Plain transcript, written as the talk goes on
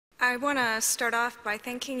I want to start off by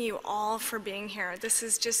thanking you all for being here. This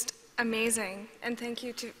is just amazing. And thank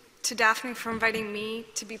you to Daphne for inviting me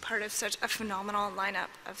to be part of such a phenomenal lineup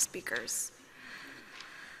of speakers.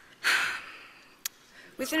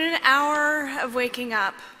 Within an hour of waking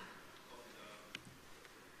up,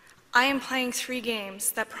 I am playing 3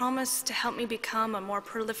 games that promise to help me become a more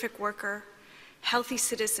prolific worker, healthy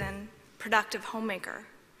citizen, productive homemaker.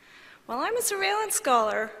 While I'm a surveillance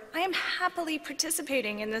scholar, I am happily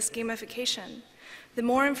participating in this gamification. The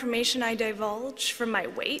more information I divulge, from my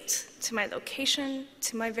weight to my location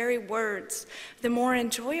to my very words, the more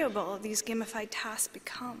enjoyable these gamified tasks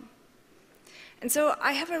become. And so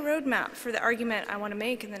I have a roadmap for the argument I want to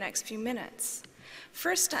make in the next few minutes.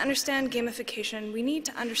 First, to understand gamification, we need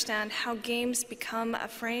to understand how games become a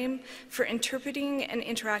frame for interpreting and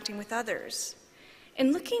interacting with others.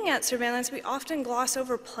 In looking at surveillance, we often gloss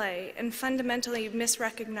over play and fundamentally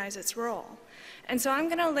misrecognize its role. And so I'm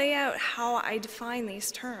going to lay out how I define these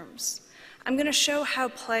terms. I'm going to show how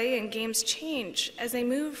play and games change as they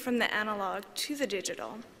move from the analog to the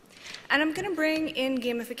digital. And I'm going to bring in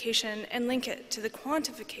gamification and link it to the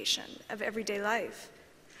quantification of everyday life.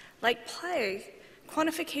 Like play,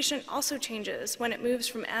 quantification also changes when it moves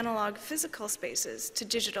from analog physical spaces to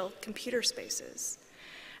digital computer spaces.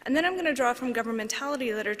 And then I'm going to draw from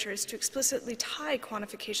governmentality literatures to explicitly tie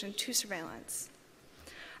quantification to surveillance.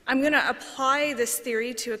 I'm going to apply this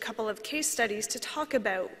theory to a couple of case studies to talk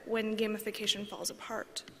about when gamification falls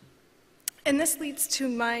apart. And this leads to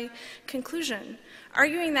my conclusion,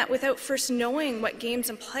 arguing that without first knowing what games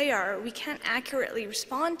and play are, we can't accurately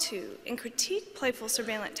respond to and critique playful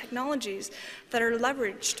surveillance technologies that are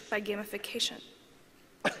leveraged by gamification.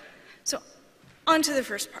 So, on to the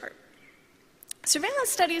first part. Surveillance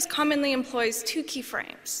studies commonly employs 2 key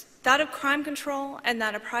frames, that of crime control and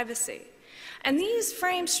that of privacy. And these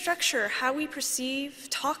frames structure how we perceive,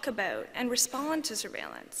 talk about, and respond to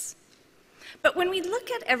surveillance. But when we look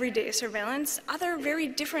at everyday surveillance, other very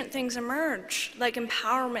different things emerge, like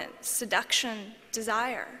empowerment, seduction,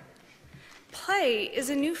 desire. Play is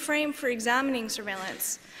a new frame for examining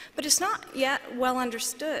surveillance, but it's not yet well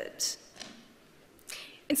understood.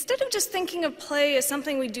 Instead of just thinking of play as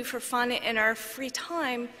something we do for fun in our free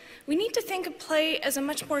time, we need to think of play as a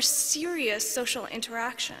much more serious social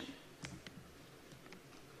interaction.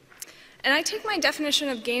 And I take my definition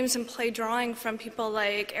of games and play drawing from people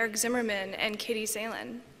like Eric Zimmerman and Katie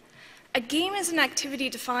Salen. A game is an activity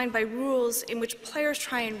defined by rules in which players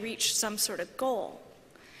try and reach some sort of goal.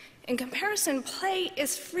 In comparison, play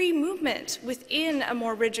is free movement within a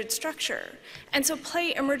more rigid structure. And so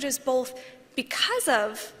play emerges both because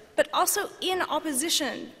of, but also in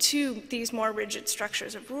opposition to these more rigid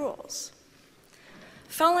structures of rules.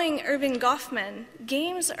 Following Erving Goffman,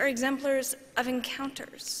 games are exemplars of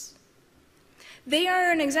encounters. They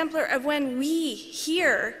are an exemplar of when we,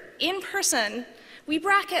 here, in person, we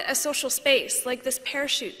bracket a social space like this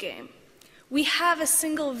parachute game. We have a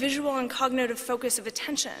single visual and cognitive focus of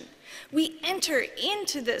attention. We enter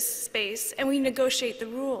into this space and we negotiate the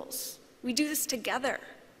rules. We do this together.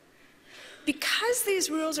 Because these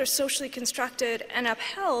rules are socially constructed and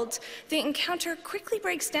upheld, the encounter quickly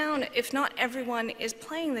breaks down if not everyone is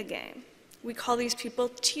playing the game. We call these people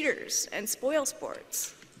cheaters and spoil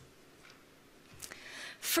sports.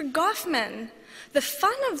 For Goffman, the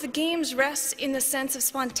fun of the games rests in the sense of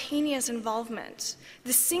spontaneous involvement,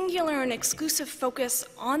 the singular and exclusive focus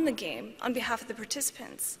on the game on behalf of the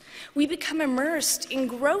participants. We become immersed,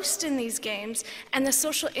 engrossed in these games and the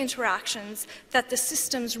social interactions that the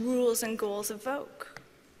system's rules and goals evoke.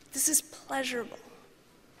 This is pleasurable.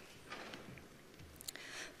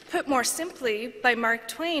 Put more simply, by Mark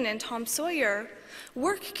Twain and Tom Sawyer,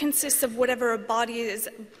 work consists of whatever a body is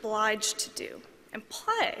obliged to do, and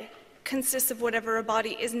play consists of whatever a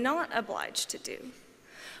body is not obliged to do.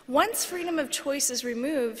 Once freedom of choice is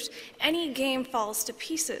removed, any game falls to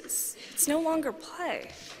pieces. It's no longer play.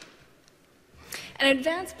 And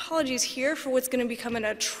advance apologies here for what's going to become an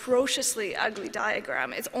atrociously ugly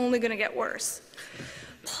diagram. It's only going to get worse.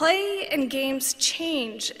 Play and games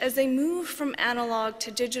change as they move from analog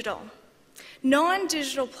to digital.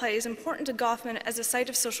 Non-digital play is important to Goffman as a site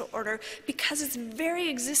of social order because its very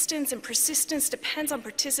existence and persistence depends on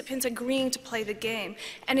participants agreeing to play the game,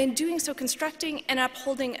 and in doing so constructing and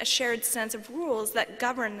upholding a shared sense of rules that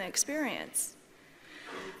govern the experience.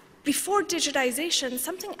 Before digitization,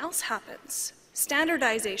 something else happens: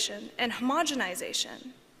 standardization and homogenization.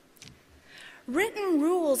 Written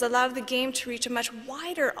rules allow the game to reach a much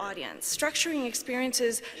wider audience, structuring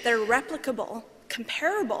experiences that are replicable,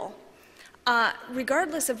 comparable,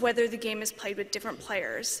 regardless of whether the game is played with different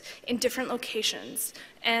players in different locations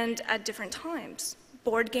and at different times.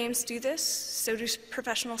 Board games do this, so do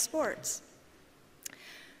professional sports.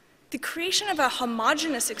 The creation of a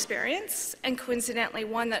homogeneous experience, and coincidentally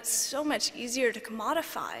one that's so much easier to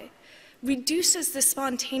commodify, reduces the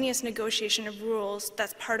spontaneous negotiation of rules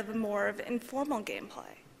that's part of a more of informal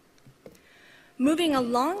gameplay. Moving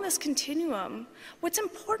along this continuum, what's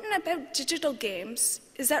important about digital games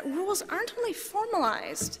is that rules aren't only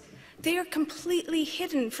formalized, they are completely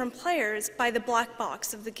hidden from players by the black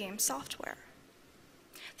box of the game software.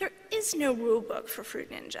 There is no rule book for Fruit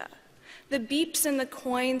Ninja. The beeps and the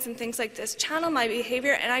coins and things like this channel my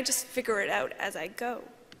behavior, and I just figure it out as I go.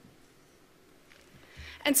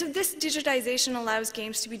 And so this digitization allows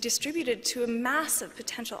games to be distributed to a massive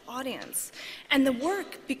potential audience. And the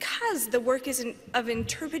work, because the work is of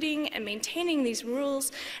interpreting and maintaining these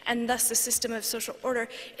rules, and thus the system of social order,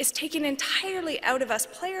 is taken entirely out of us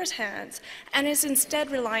players' hands and is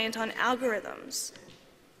instead reliant on algorithms.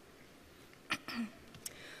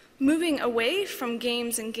 Moving away from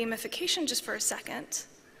games and gamification just for a second,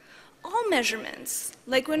 all measurements,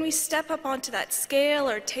 like when we step up onto that scale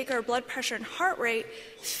or take our blood pressure and heart rate,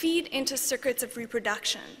 feed into circuits of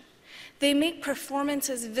reproduction. They make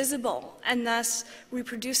performances visible and thus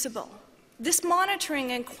reproducible. This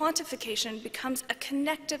monitoring and quantification becomes a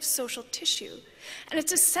connective social tissue, and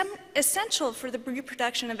it's essential for the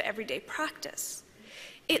reproduction of everyday practice.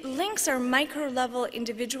 It links our micro-level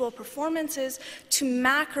individual performances to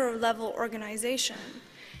macro-level organization,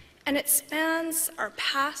 and it spans our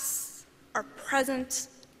past, our present,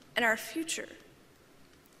 and our future.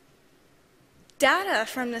 Data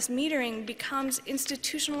from this metering becomes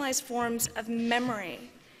institutionalized forms of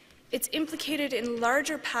memory. It's implicated in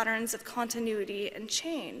larger patterns of continuity and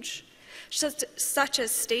change, such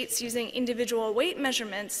as states using individual weight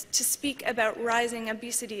measurements to speak about rising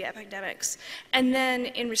obesity epidemics, and then,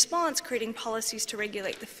 in response, creating policies to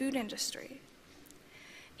regulate the food industry.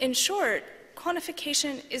 In short,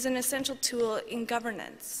 quantification is an essential tool in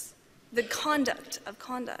governance, the conduct of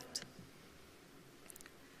conduct.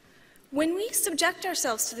 When we subject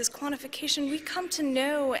ourselves to this quantification, we come to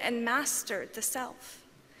know and master the self.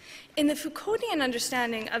 In the Foucauldian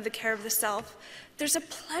understanding of the care of the self, there's a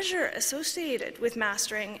pleasure associated with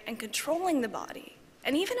mastering and controlling the body,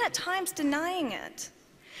 and even at times denying it.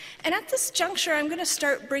 And at this juncture, I'm going to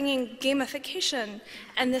start bringing gamification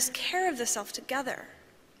and this care of the self together.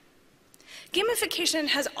 Gamification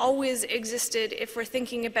has always existed if we're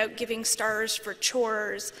thinking about giving stars for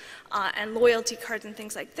chores and loyalty cards and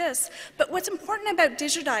things like this. But what's important about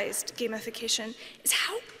digitized gamification is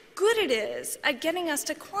how good it is at getting us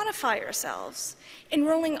to quantify ourselves,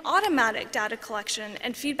 enrolling automatic data collection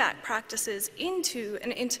and feedback practices into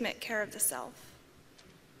an intimate care of the self.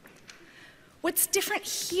 What's different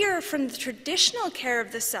here from the traditional care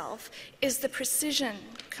of the self is the precision,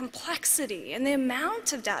 complexity, and the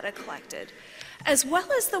amount of data collected, as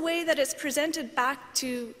well as the way that it's presented back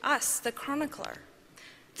to us, the chronicler.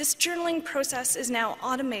 This journaling process is now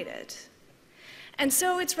automated. And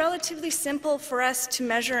so it's relatively simple for us to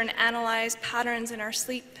measure and analyze patterns in our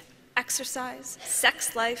sleep, exercise,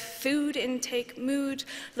 sex life, food intake, mood,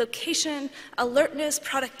 location, alertness,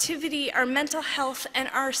 productivity, our mental health, and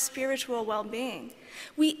our spiritual well-being.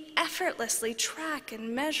 We effortlessly track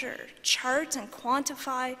and measure, chart and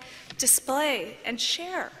quantify, display and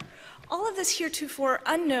share all of this heretofore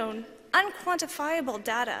unknown, unquantifiable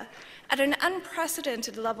data at an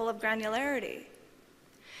unprecedented level of granularity.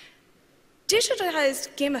 Digitized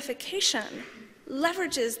gamification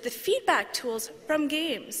leverages the feedback tools from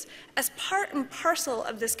games as part and parcel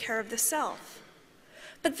of this care of the self.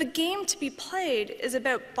 But the game to be played is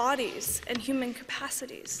about bodies and human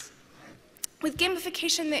capacities. With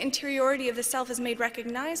gamification, the interiority of the self is made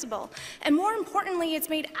recognizable, and more importantly, it's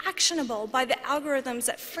made actionable by the algorithms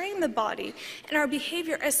that frame the body and our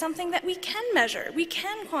behavior as something that we can measure, we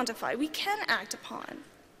can quantify, we can act upon.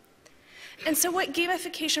 And so what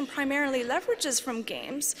gamification primarily leverages from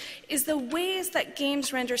games is the ways that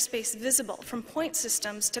games render space visible, from point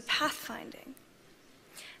systems to pathfinding.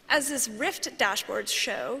 As this Rift dashboards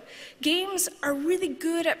show, games are really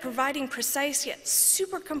good at providing precise yet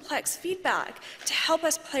super complex feedback to help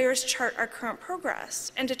us players chart our current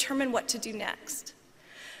progress and determine what to do next.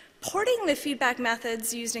 Porting the feedback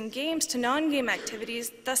methods used in games to non-game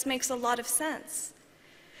activities thus makes a lot of sense.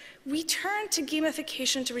 We turn to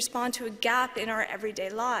gamification to respond to a gap in our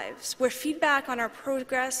everyday lives, where feedback on our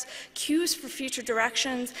progress, cues for future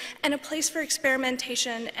directions, and a place for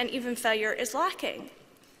experimentation and even failure is lacking.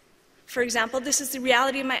 For example, this is the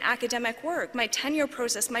reality of my academic work, my tenure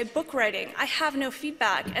process, my book writing. I have no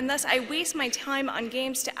feedback, and thus I waste my time on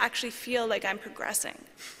games to actually feel like I'm progressing.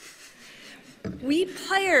 We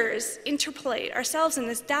players interpolate ourselves in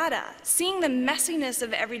this data, seeing the messiness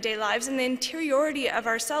of everyday lives and the interiority of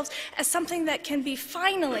ourselves as something that can be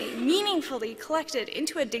finally, meaningfully collected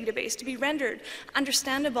into a database to be rendered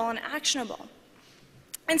understandable and actionable.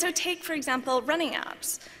 And so take, for example, running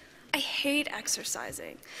apps. I hate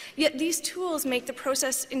exercising, yet these tools make the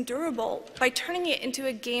process endurable by turning it into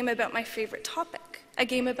a game about my favorite topic, a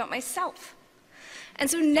game about myself. And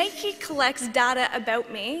so Nike collects data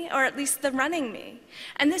about me, or at least the running me.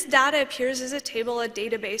 And this data appears as a table, a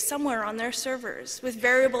database somewhere on their servers, with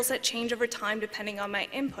variables that change over time depending on my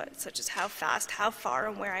input, such as how fast, how far,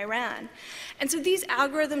 and where I ran. And so these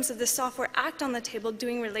algorithms of the software act on the table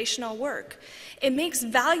doing relational work. It makes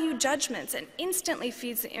value judgments and instantly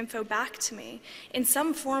feeds the info back to me in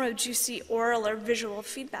some form of juicy oral or visual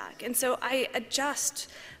feedback. And so I adjust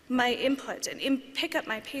my input and pick up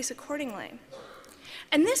my pace accordingly.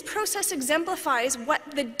 And this process exemplifies what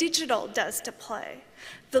the digital does to play.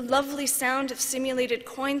 The lovely sound of simulated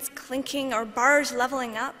coins clinking or bars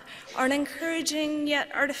leveling up, or an encouraging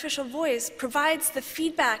yet artificial voice provides the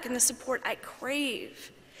feedback and the support I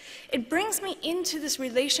crave. It brings me into this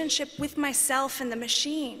relationship with myself and the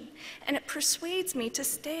machine, and it persuades me to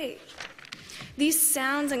stay. These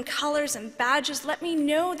sounds and colors and badges let me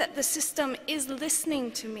know that the system is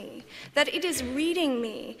listening to me, that it is reading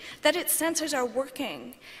me, that its sensors are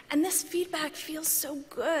working. And this feedback feels so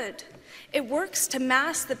good. It works to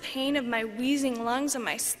mask the pain of my wheezing lungs and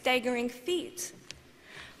my staggering feet.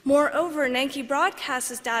 Moreover, Nike broadcasts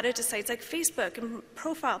this data to sites like Facebook and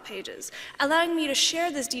profile pages, allowing me to share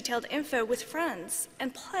this detailed info with friends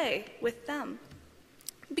and play with them.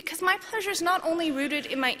 Because my pleasure is not only rooted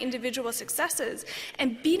in my individual successes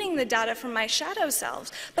and beating the data from my shadow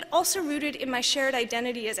selves, but also rooted in my shared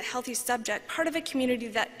identity as a healthy subject, part of a community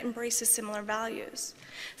that embraces similar values.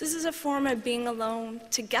 This is a form of being alone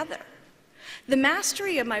together. The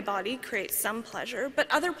mastery of my body creates some pleasure, but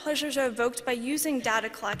other pleasures are evoked by using data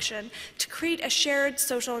collection to create a shared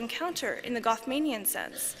social encounter in the Goffmanian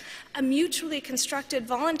sense, a mutually constructed,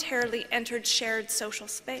 voluntarily entered shared social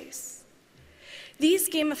space. These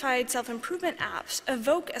gamified self-improvement apps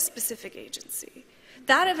evoke a specific agency,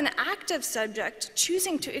 that of an active subject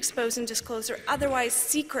choosing to expose and disclose their otherwise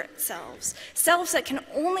secret selves, selves that can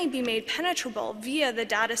only be made penetrable via the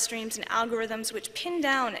data streams and algorithms which pin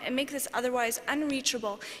down and make this otherwise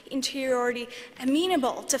unreachable interiority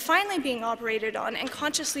amenable to finally being operated on and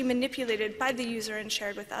consciously manipulated by the user and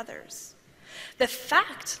shared with others. The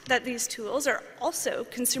fact that these tools are also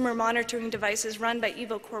consumer monitoring devices run by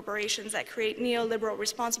evil corporations that create neoliberal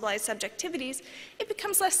responsibilized subjectivities, it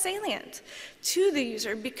becomes less salient to the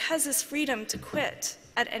user because this freedom to quit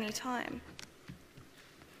at any time.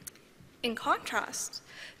 In contrast,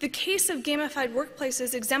 the case of gamified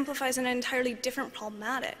workplaces exemplifies an entirely different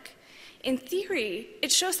problematic. In theory,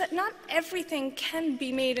 it shows that not everything can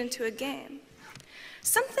be made into a game.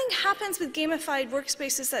 Something happens with gamified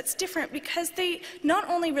workspaces that's different because they not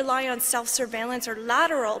only rely on self-surveillance or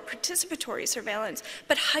lateral participatory surveillance,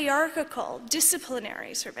 but hierarchical,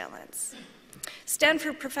 disciplinary surveillance.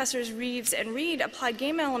 Stanford professors Reeves and Reed applied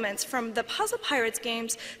game elements from the Puzzle Pirates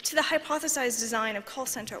games to the hypothesized design of call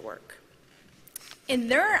center work. In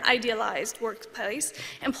their idealized workplace,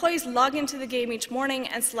 employees log into the game each morning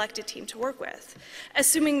and select a team to work with.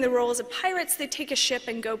 Assuming the roles of pirates, they take a ship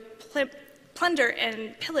and go plunder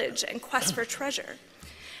and pillage and quest for treasure.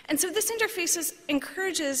 And so this interface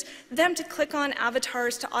encourages them to click on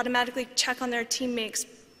avatars to automatically check on their teammates'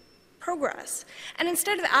 progress. And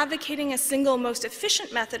instead of advocating a single most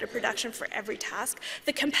efficient method of production for every task,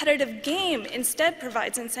 the competitive game instead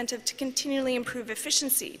provides incentive to continually improve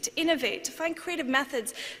efficiency, to innovate, to find creative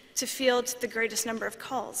methods to field the greatest number of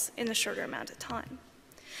calls in the shorter amount of time.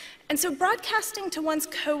 And so broadcasting to one's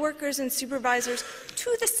coworkers and supervisors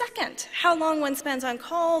to the second how long one spends on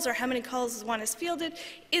calls or how many calls one has fielded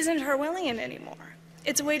isn't Orwellian anymore.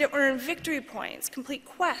 It's a way to earn victory points, complete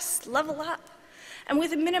quests, level up. And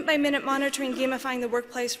with a minute-by-minute monitoring, gamifying the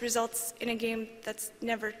workplace results in a game that's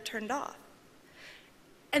never turned off.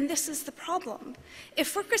 And this is the problem.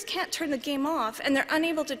 If workers can't turn the game off and they're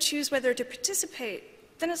unable to choose whether to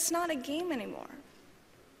participate, then it's not a game anymore.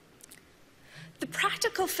 The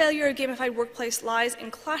practical failure of gamified workplace lies in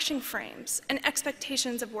clashing frames and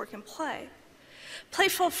expectations of work and play.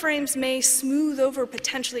 Playful frames may smooth over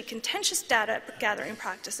potentially contentious data gathering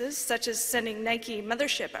practices, such as sending Nike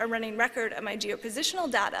Mothership a running record of my geopositional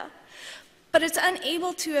data, But it's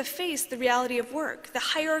unable to efface the reality of work, the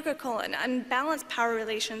hierarchical and unbalanced power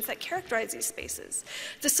relations that characterize these spaces,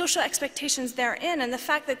 the social expectations therein, and the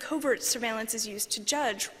fact that covert surveillance is used to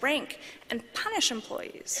judge, rank, and punish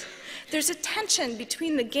employees. There's a tension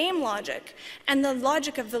between the game logic and the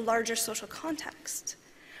logic of the larger social context.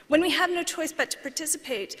 When we have no choice but to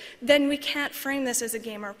participate, then we can't frame this as a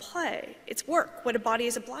game or play. It's work, what a body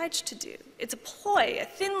is obliged to do. It's a ploy, a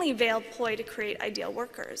thinly veiled ploy to create ideal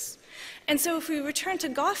workers. And so if we return to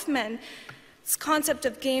Goffman's concept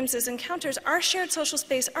of games as encounters, our shared social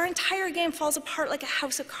space, our entire game falls apart like a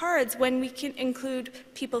house of cards when we can include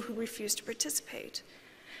people who refuse to participate.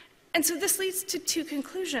 And so this leads to two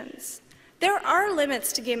conclusions. There are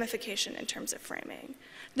limits to gamification in terms of framing.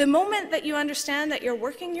 The moment that you understand that you're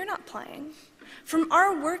working, you're not playing. For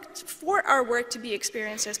our work to be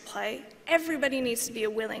experienced as play, everybody needs to be a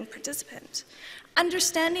willing participant.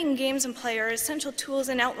 Understanding games and play are essential tools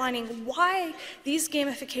in outlining why these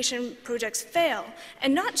gamification projects fail,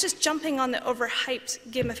 and not just jumping on the overhyped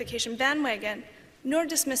gamification bandwagon, nor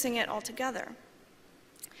dismissing it altogether.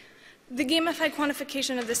 The gamified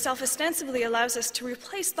quantification of the self ostensibly allows us to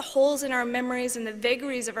replace the holes in our memories and the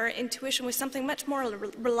vagaries of our intuition with something much more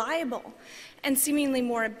reliable and seemingly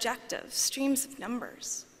more objective, streams of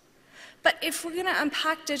numbers. But if we're going to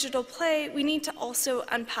unpack digital play, we need to also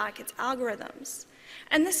unpack its algorithms.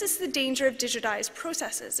 And this is the danger of digitized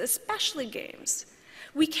processes, especially games.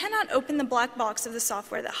 We cannot open the black box of the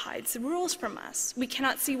software that hides the rules from us. We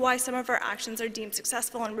cannot see why some of our actions are deemed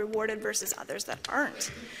successful and rewarded versus others that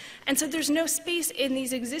aren't. And so there's no space in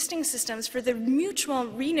these existing systems for the mutual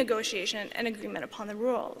renegotiation and agreement upon the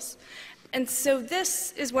rules. And so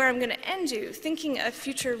this is where I'm going to end you, thinking of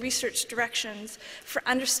future research directions for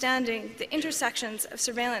understanding the intersections of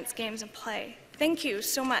surveillance, games, and play. Thank you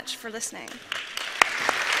so much for listening.